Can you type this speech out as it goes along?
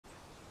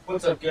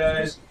What's up,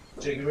 guys?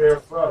 Jacob here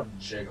from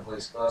Jacob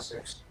Plays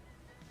Classics.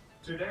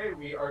 Today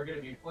we are going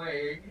to be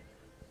playing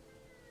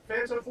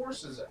Phantom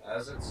Forces,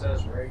 as it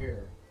says right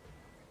here.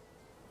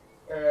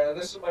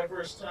 This is my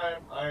first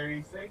time,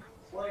 I think,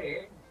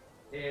 playing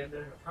in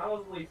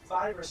probably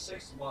 5 or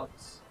 6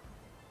 months.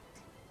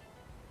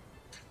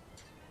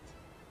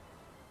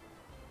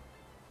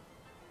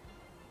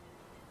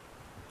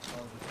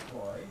 I'll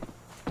deploy.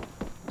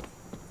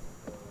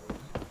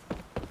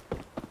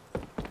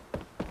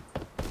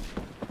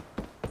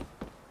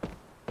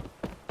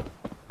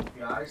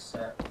 DPI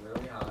set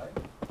really high.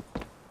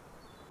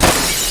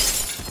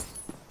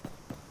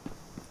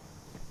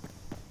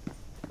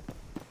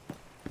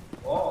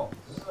 Oh,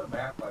 this is a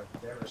map I've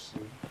never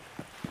seen.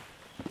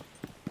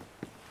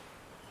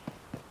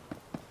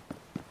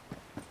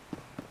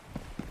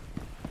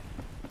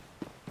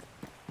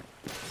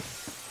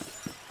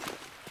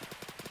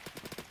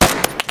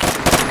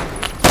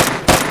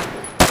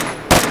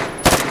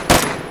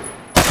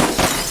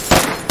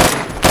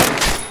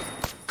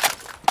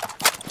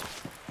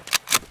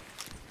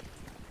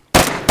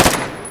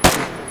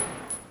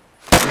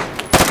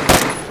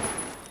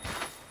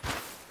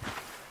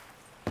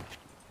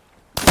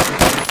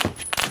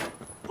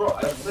 Bro,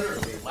 I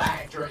literally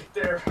lagged right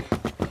there.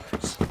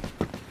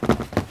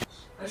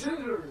 I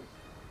cannot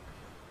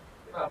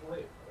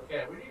believe.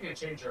 Okay, we need to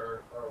change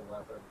our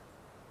weapon.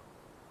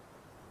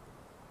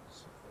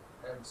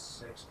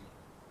 M60.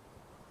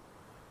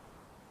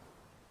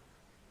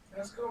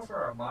 Let's go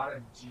for a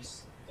modern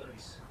G36K.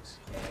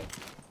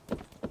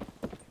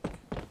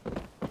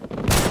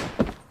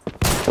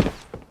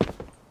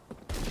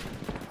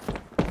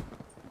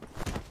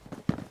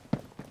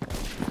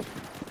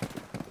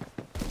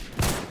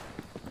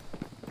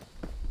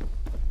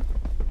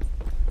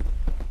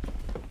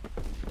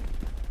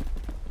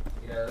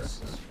 Yeah, this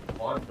is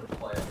fun to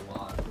play a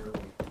lot, really.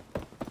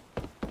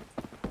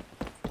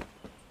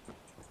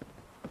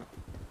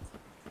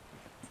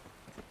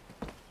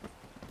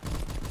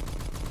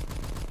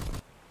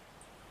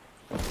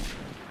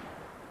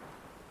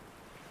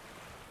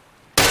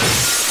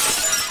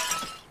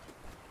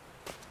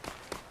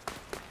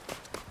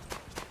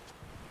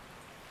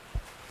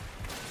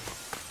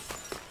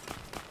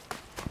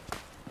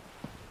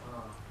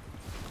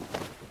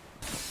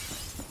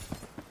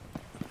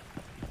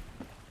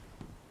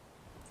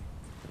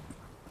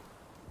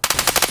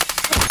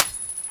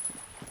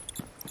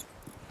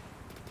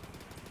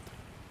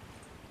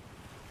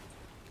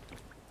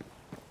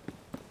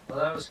 Well,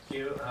 that was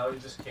cute. How he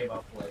just came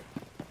up to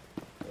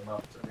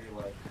me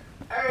like,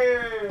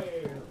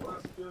 "Hey,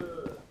 what's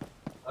good?"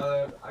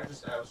 I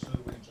just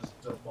absolutely just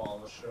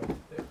demolished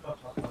him.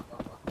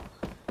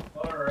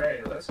 All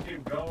right, let's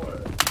keep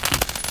going.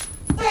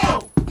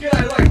 Whoa! Can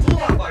I like pull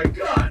out my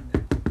gun?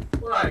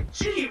 Like,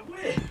 gee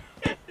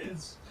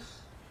whiz!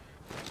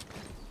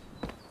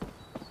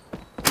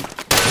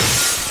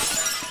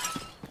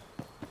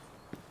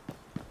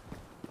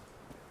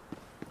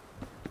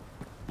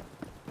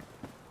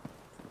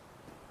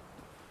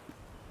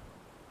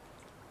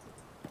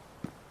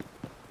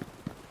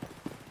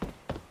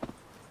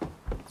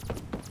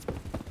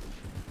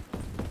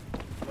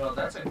 Well,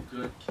 that's a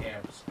good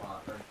camp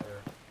spot right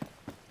there.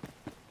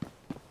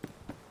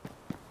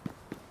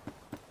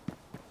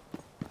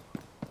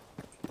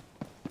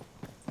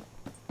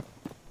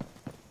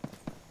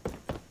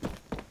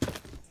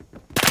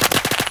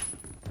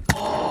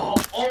 Oh,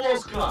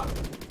 almost got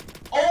him.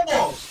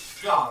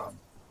 Almost got him.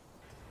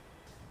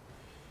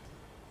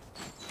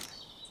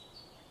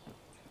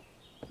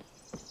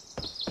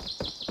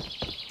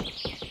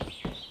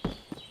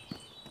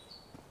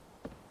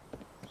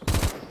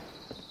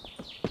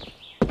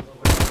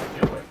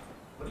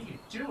 What are you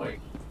doing?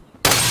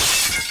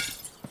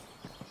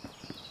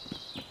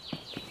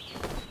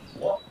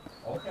 What?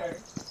 Okay.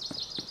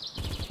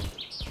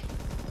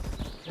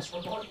 Guess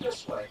we're going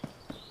this way.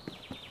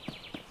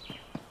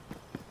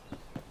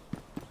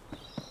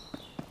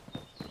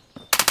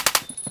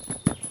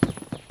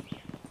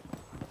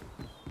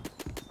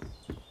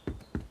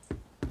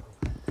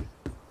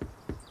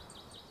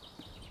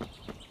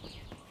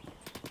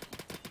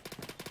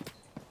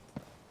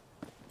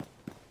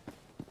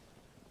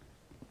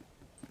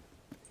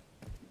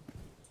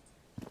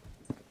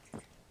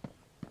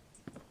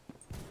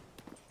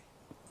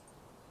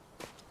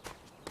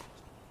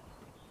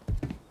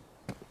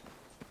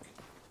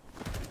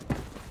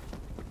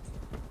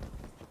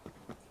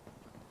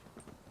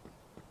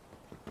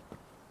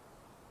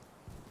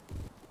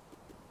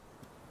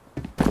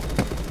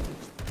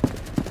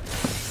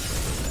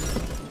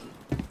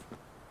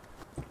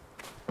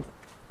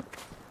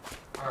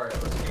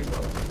 Alright, let's keep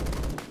going.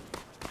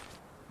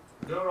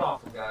 We're doing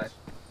awful, guys.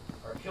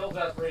 Our kill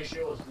death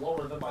ratio is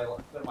lower than my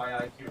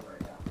IQ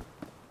right now.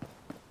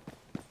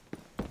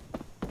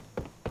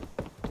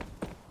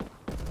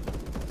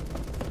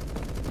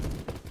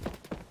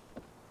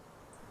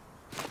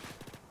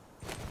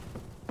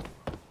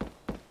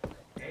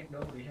 Ain't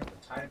nobody have the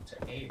time to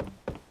aim.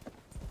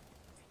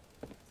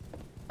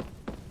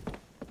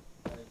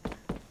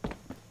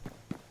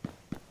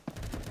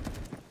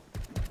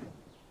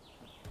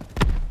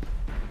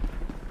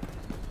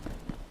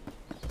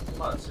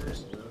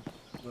 seriously, dude.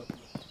 Can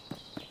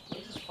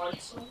we just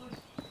fight someone?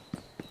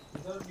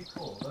 That would be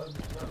cool. That would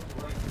be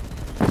like...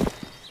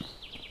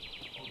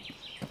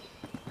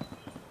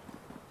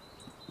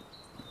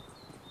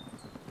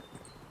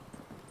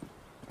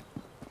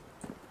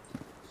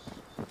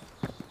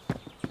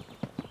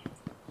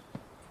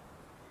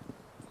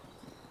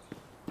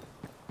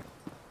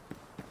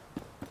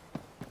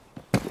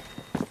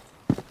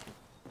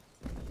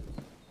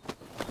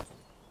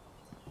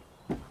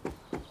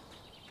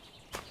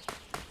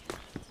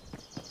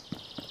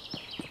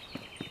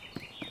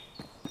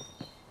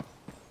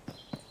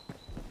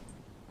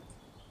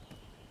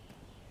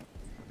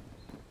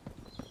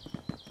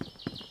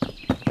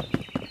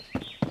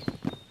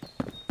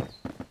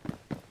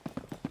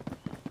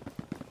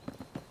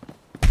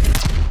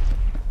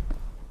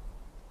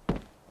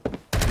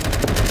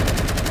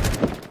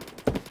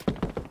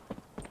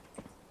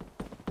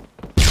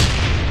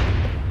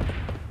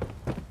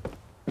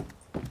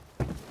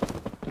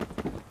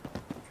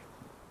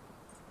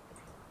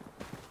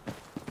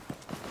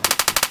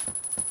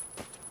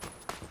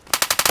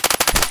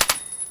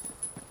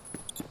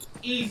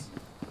 Easy.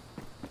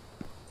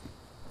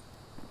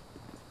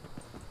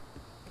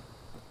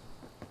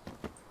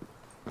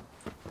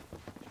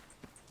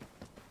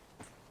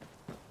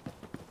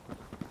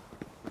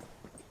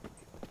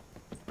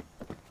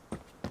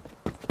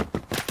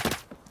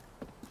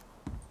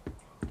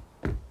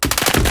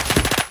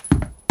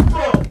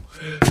 Bro!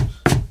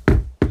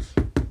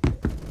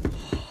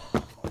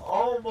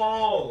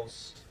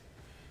 Almost.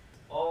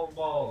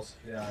 Almost,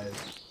 guys.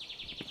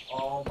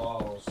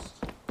 Almost.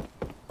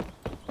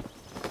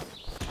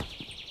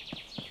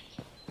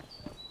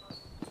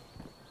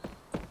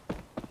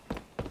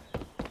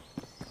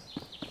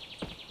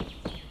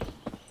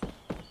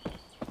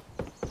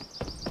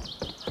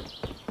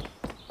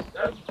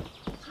 I'm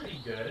pretty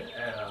good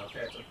at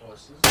phantom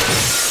horses.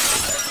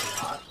 That's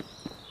a lot.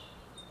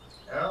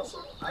 And also,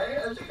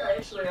 I think I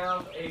actually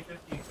have a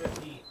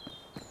 50-50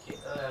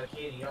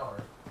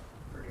 KDR,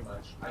 pretty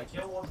much. I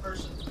kill one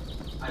person,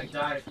 I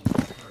die from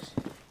one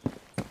person.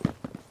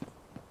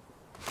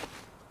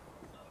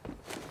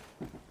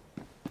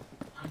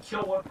 I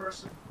kill one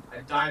person,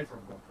 I die from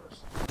one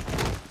person.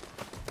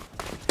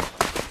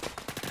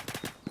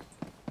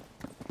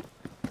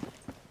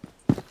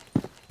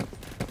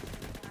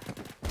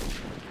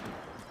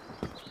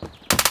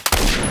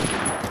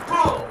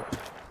 Bro!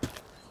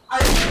 I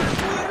was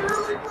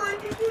literally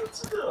breaking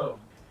into them!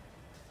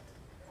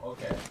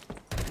 Okay.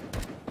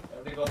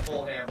 Let me go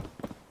full ham.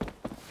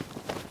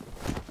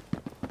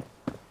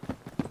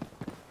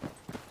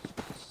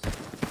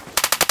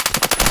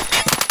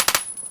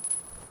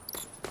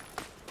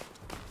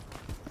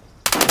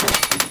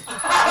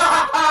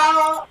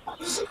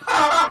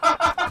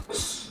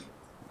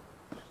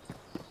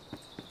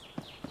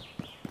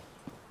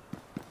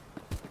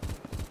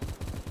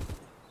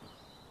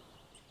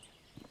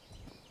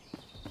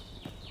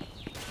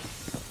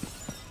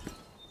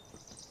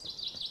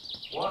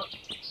 What?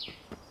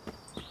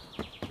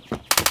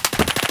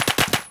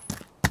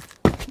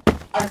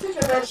 I think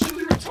I'm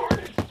actually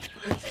retarded.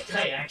 I think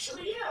I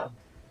actually am.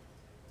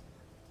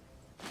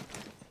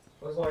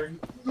 I was like,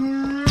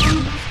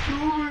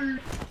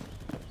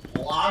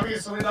 well,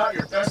 obviously not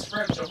your best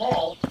friend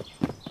Jamal.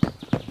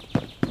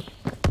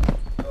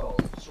 Oh,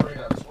 swear to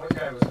God, this one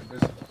guy was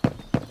invisible.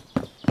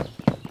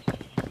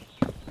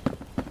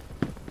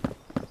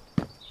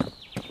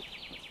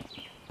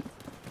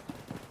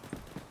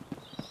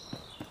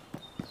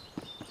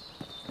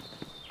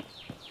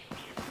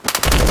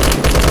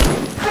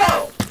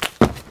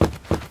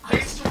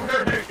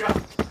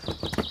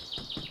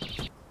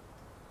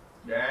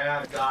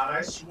 Yeah, God,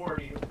 I swore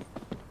to you.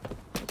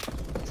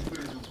 What you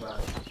gonna do about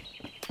it?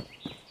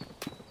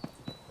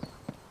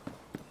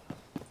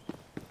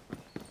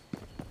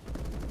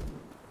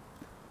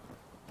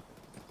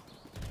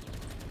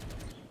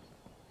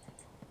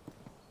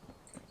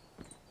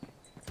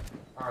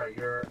 Alright,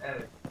 you're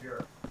edit.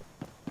 You're...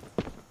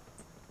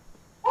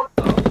 What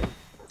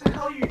the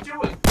hell are you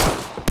doing?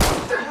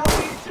 What the hell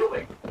are you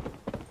doing?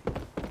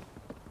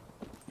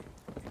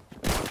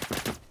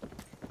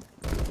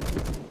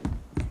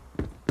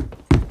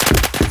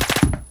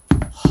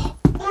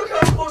 Look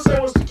how close I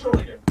was to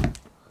killing him.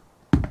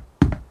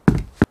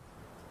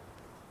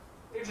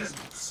 It just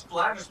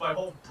splatters my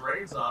whole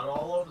brains out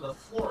all over the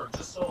floor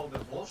just so the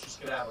vultures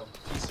could have a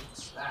decent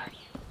snack.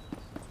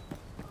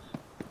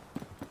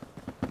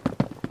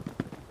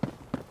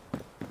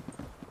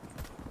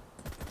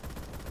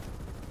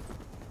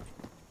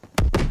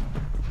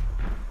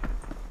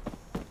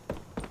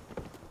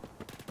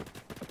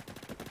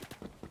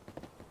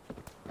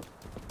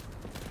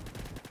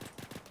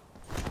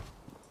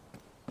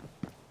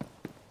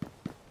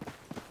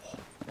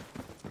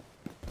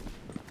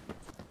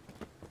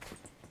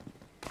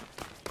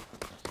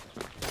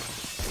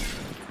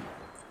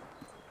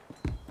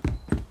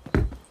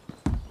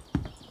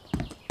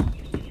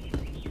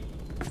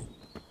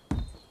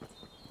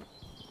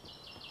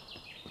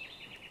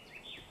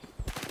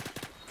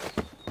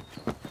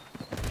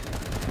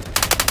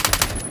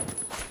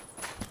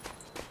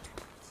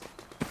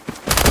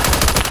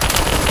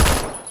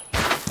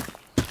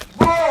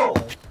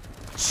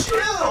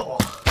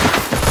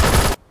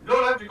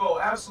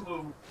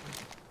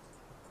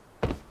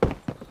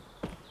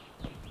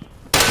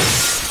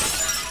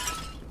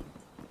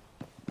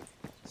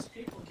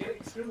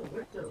 through the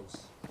windows.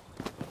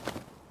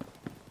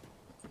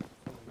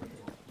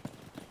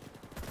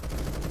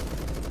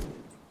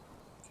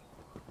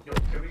 Yo,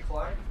 can we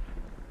fly?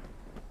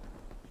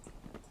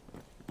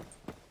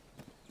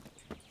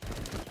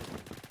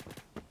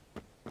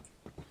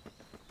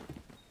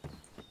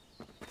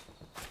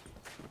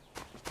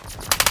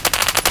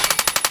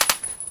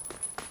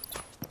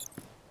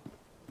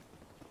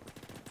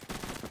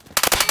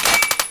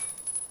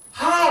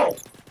 How?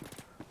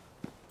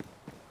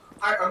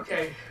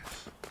 Okay.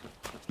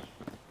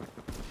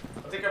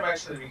 I think I'm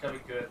actually becoming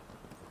good.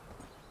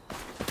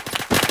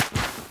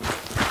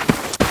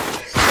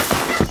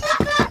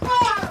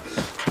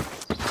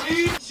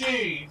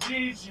 GG!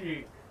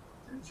 GG!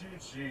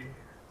 GG.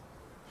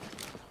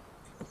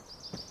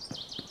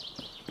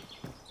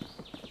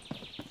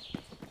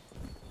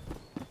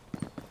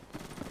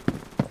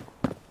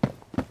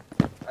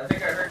 I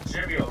think I heard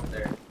Jimmy over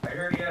there. I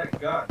heard he had a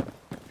gun.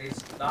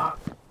 He's not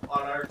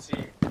on our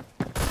team.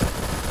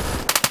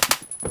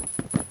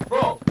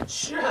 Bro,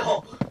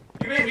 chill!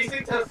 You made me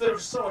think that there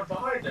was someone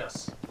behind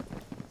us.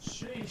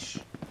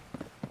 Sheesh.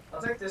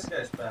 I'll take this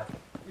guy's back.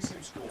 He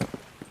seems cool.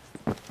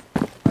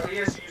 I mean, he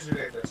has a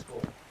username that's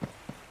cool.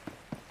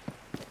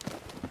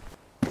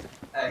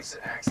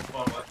 XX,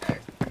 Bubba,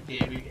 X,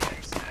 Gaming,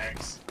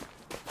 XX.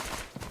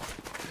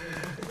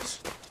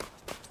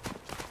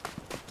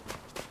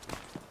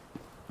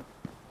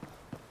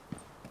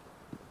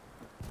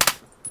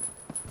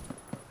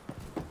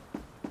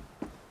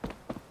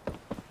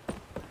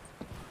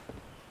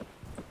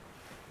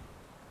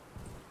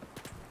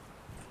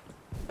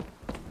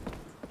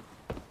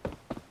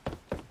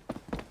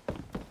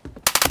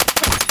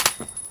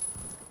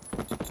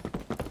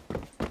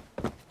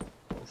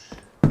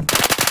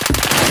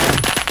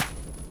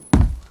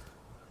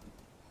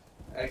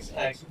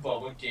 XX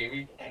Bubba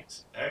Gaming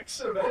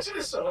XX. Imagine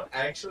if someone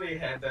actually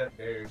had that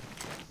name.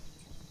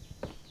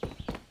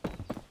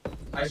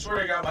 I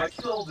swear to God, my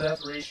kill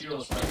death ratio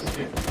is like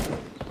 50.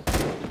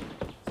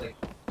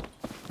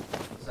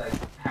 It's like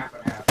half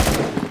and half.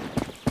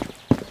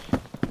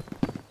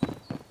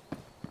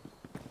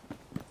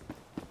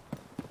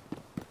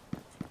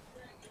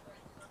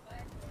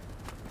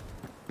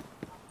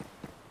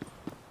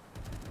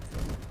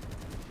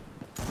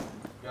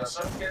 Yeah,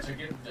 some kids are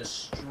getting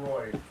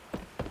destroyed.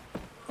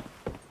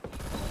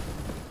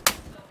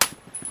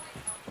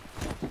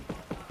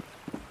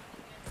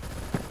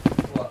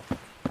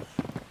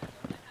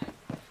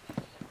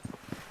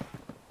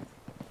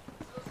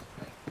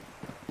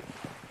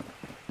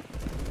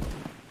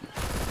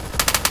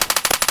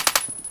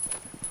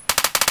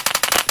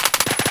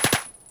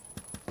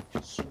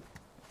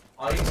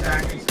 Oh, he's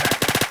hacking.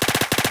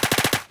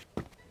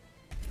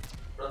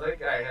 Bro, that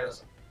guy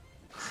has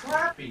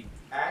crappy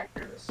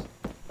accuracy.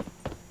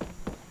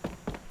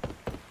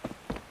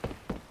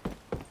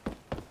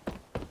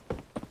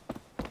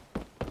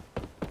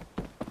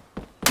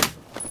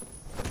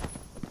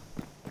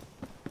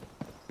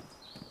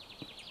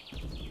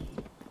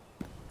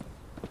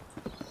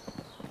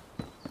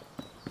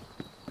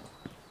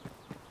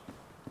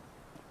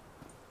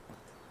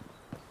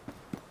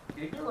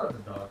 You can let the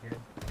dog in.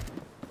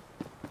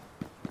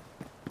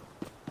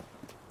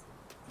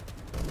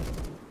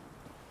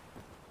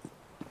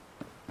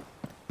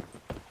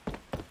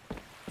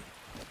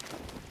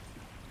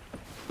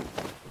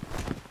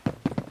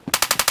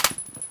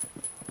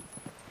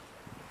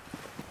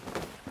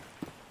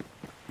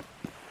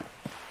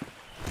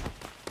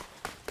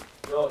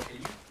 Yo, can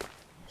you...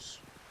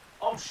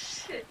 Oh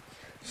shit!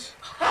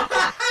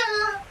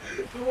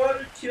 The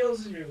water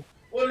kills you.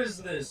 What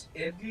is this?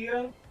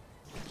 India?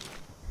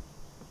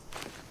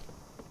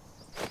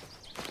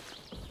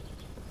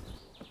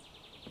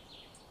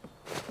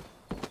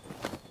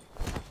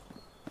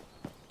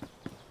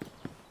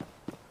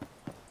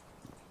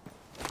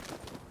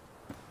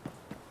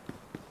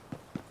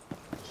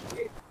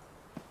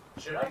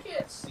 Should I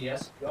get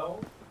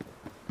CSGO?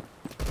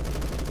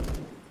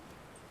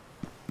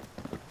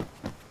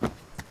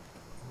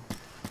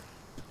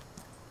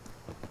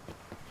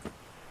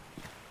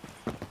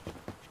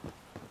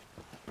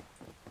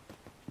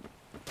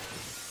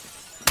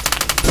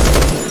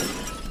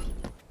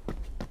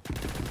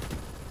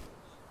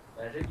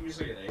 I did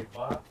using an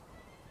 8-bot.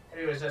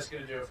 Anyways, that's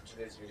gonna do it for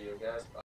today's video, guys. Bye.